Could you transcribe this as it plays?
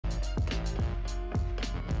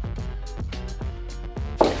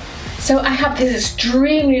So I have this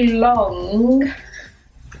extremely long,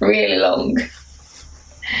 really long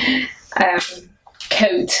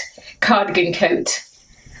coat, cardigan coat,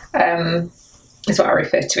 is what I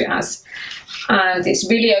refer to it as. And it's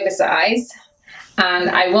really oversized, and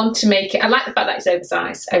I want to make it, I like the fact that it's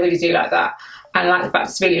oversized, I really do like that. And I like the fact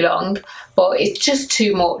it's really long, but it's just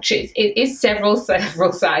too much. It is several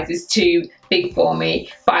sizes too big for me,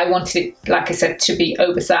 but I wanted it, like I said, to be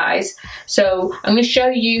oversized. So I'm going to show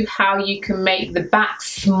you how you can make the back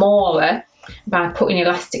smaller by putting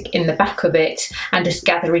elastic in the back of it and just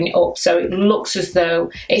gathering it up so it looks as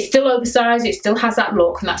though it's still oversized, it still has that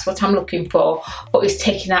look, and that's what I'm looking for, but it's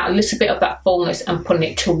taking out a little bit of that fullness and putting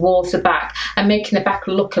it towards the back and making the back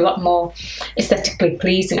look a lot more aesthetically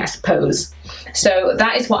pleasing, I suppose. So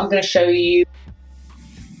that is what I'm going to show you.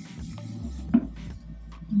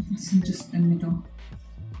 So just the middle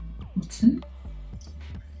button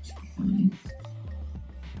should be fine.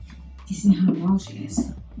 You see how large it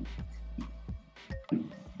is?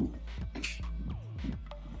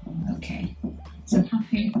 Okay, so I'm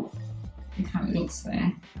happy with how it looks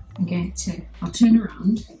there. I'll turn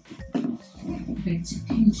around. I'm going to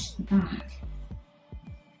pinch the back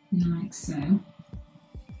like so, and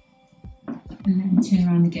then turn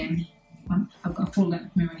around again. I've got a full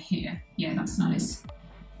length mirror here. Yeah, that's nice.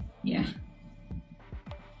 Yeah.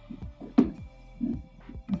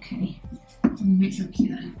 Okay, I'm going to make sure I keep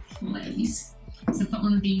that in place. So I've got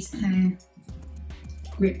one of these pair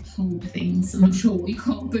grip holder things, I'm not sure what you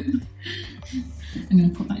call them. I'm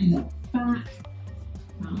going to put that in the back,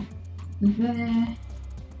 about there.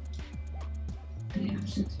 Yeah,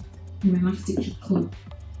 my elastic should come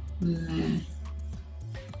there,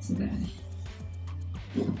 so there.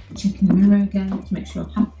 Checking the mirror again to make sure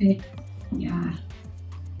I'm happy. Yeah,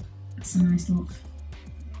 that's a nice look.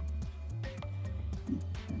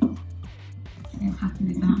 I'm happy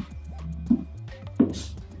with that.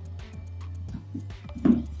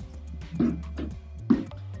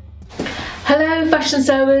 Hello fashion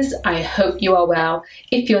sewers, I hope you are well.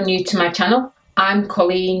 If you're new to my channel, I'm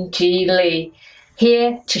Colleen G. Lee,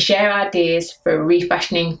 here to share ideas for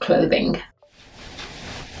refashioning clothing.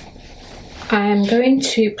 I am going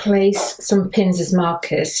to place some pins as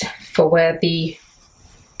markers for where the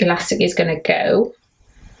elastic is going to go.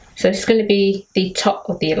 So it's going to be the top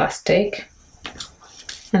of the elastic,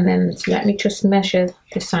 and then let me just measure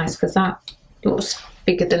the size because that looks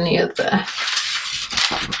bigger than the other.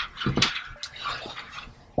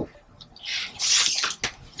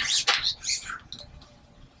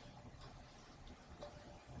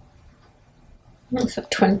 That's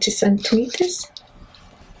at 20 centimetres.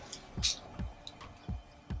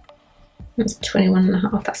 That's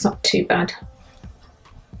 21.5, that's not too bad.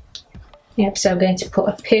 Yep, so I'm going to put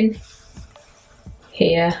a pin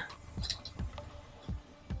here,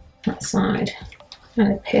 that side,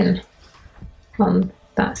 and a pin on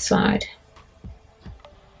that side.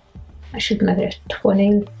 I should measure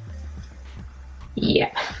 20.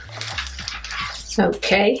 Yeah.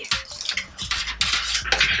 Okay.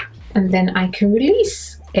 And then I can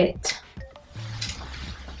release it.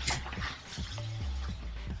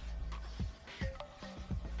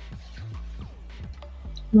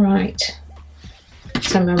 Right,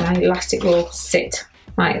 so my elastic will sit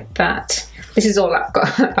like that. This is all I've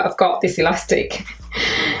got. I've got this elastic.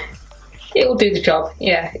 It will do the job.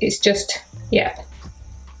 Yeah, it's just, yeah,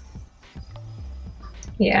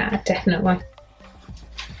 definitely.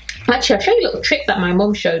 Actually, I'll show you a little trick that my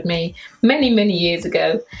mum showed me many years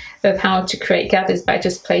ago of how to create gathers by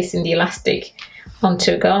just placing the elastic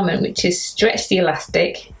onto a garment, which is stretch the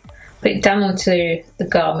elastic, put it down onto the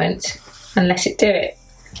garment and let it do it.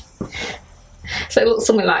 So it looks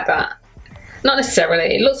something like that. Not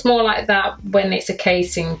necessarily, it looks more like that when it's a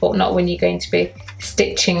casing, but not when you're going to be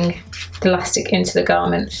stitching the elastic into the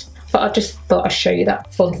garment. But I just thought I'd show you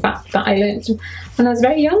that fun fact that I learned when I was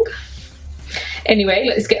very young. Anyway,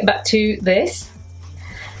 let's get back to this.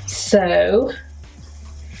 So,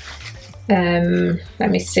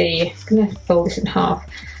 let me see, I'm going to fold this in half.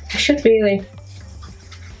 I should really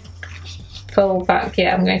fold back,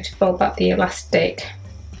 yeah, I'm going to fold back the elastic.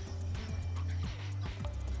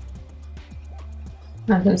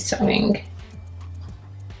 Rather than sewing.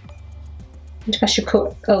 I should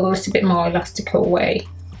cut a little bit more elastic away.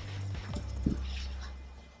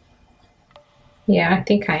 Yeah, I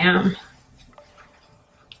think I am.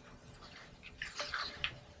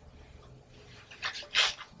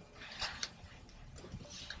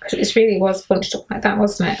 Because this really was bunched up like that,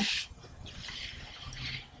 wasn't it?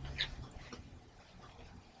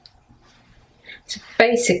 So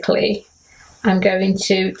basically, I'm going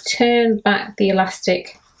to turn back the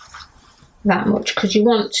elastic that much, because you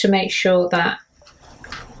want to make sure that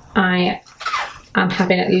I am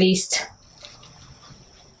having at least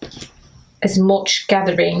as much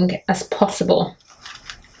gathering as possible.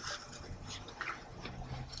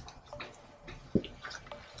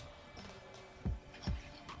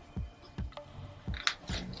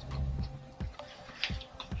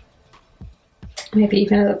 Maybe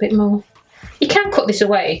even a little bit more. You can cut this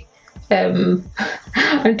away. I'm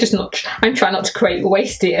trying not to create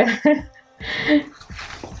waste here.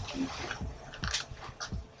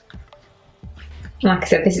 Like I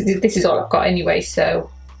said, this is all I've got anyway,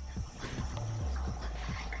 so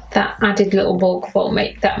that added little bulk won't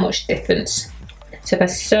make that much difference. So if I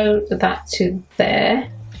sew that to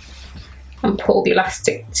there and pull the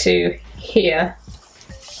elastic to here,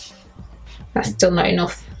 that's still not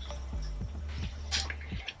enough.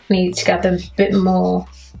 I need to gather a bit more.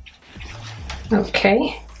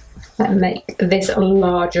 Okay, let's make this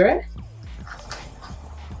larger,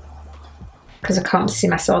 because I can't see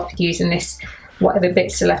myself using this. Whatever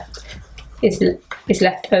bits are left is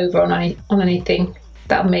left over on anything,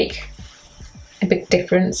 that'll make a big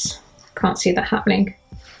difference. Can't see that happening.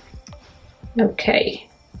 Okay.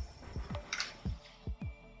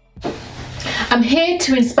 I'm here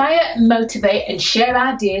to inspire, motivate and share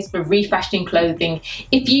ideas for refashioning clothing.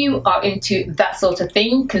 If you are into that sort of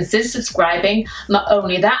thing, consider subscribing. Not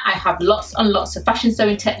only that, I have lots and lots of fashion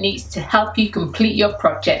sewing techniques to help you complete your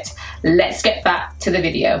project. Let's get back to the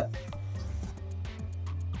video.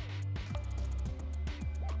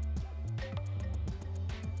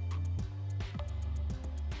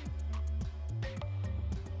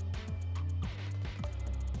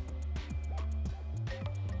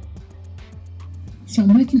 So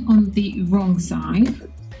I'm working on the wrong side.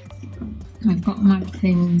 I've got my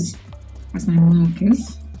pins as my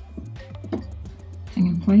markers. So I'm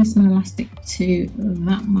going to place my elastic to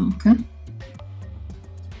that marker.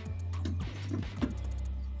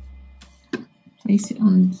 Place it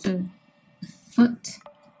on the foot.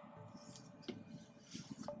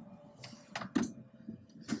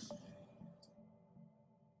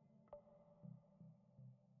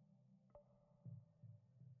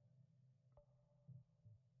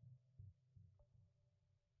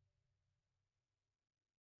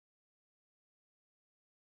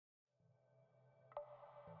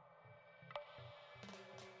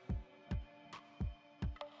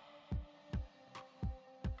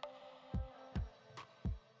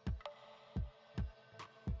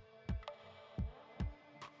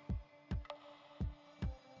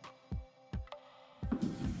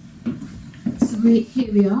 So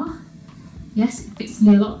here we are. Yes, it fits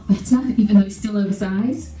me a lot better, even though it's still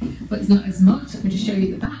oversized, but it's not as much. Let me just show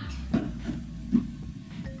you the back.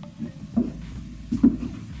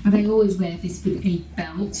 And I always wear this with a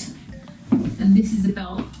belt, and this is a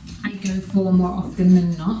belt I go for more often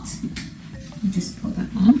than not. I'll just put that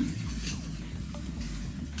on.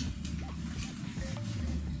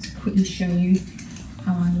 Just quickly show you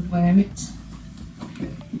how I would wear it.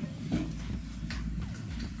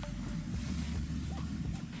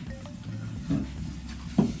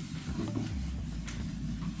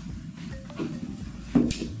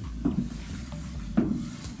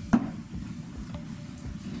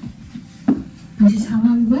 This is how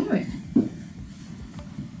I would wear it.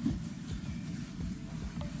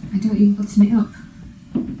 I don't even button it up.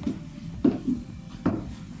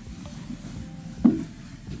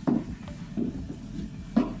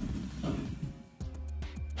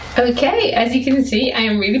 Okay, as you can see, I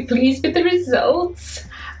am really pleased with the results.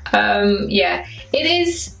 Yeah,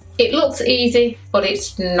 it looks easy, but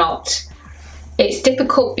it's not. It's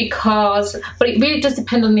difficult but it really does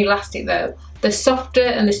depend on the elastic though. The softer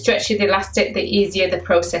and the stretchier the elastic, the easier the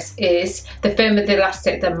process is. The firmer the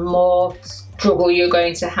elastic, the more struggle you're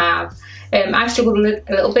going to have. I struggled a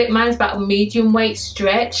little bit. Mine's about a medium weight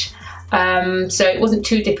stretch, so it wasn't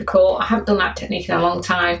too difficult. I haven't done that technique in a long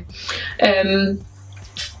time.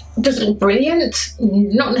 Does it look brilliant?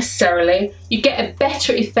 Not necessarily. You get a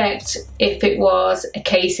better effect if it was a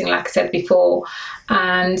casing, like I said before,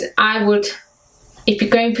 and I would, if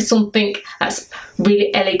you're going for something that's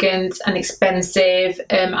really elegant and expensive,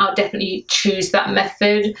 I'll definitely choose that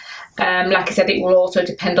method. Like I said, it will also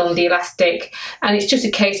depend on the elastic, and it's just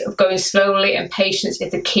a case of going slowly, and patience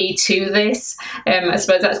is the key to this. I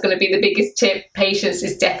suppose that's going to be the biggest tip. Patience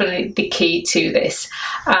is definitely the key to this.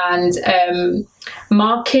 And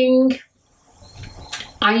marking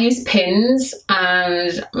I use pins,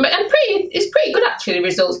 and it's pretty good actually,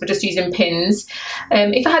 results for just using pins.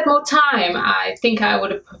 If I had more time, I think I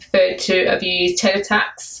would have preferred to have used tailor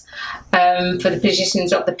tacks for the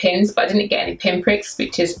positions of the pins, but I didn't get any pin pricks,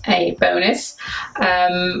 which is a bonus.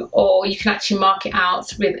 Or you can actually mark it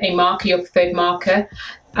out with a marker, your preferred marker.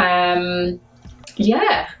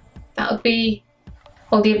 Yeah, that would be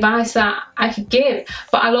all the advice that I could give.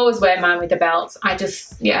 But I'll always wear mine with the belt. I've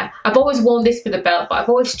always worn this with a belt, but I've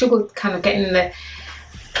always struggled kind of getting the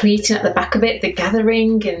pleating at the back of it, the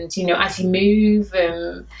gathering, and you know, as you move,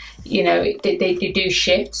 you know, they do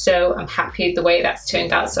shift. So I'm happy with the way that's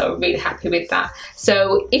turned out, so I'm really happy with that.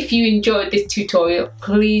 So if you enjoyed this tutorial,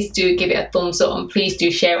 please do give it a thumbs up, and please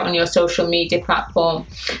do share it on your social media platform.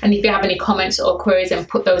 And if you have any comments or queries, then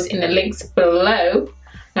put those in the links below.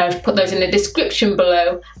 I'll put those in the description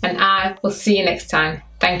below, and I will see you next time.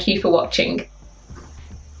 Thank you for watching.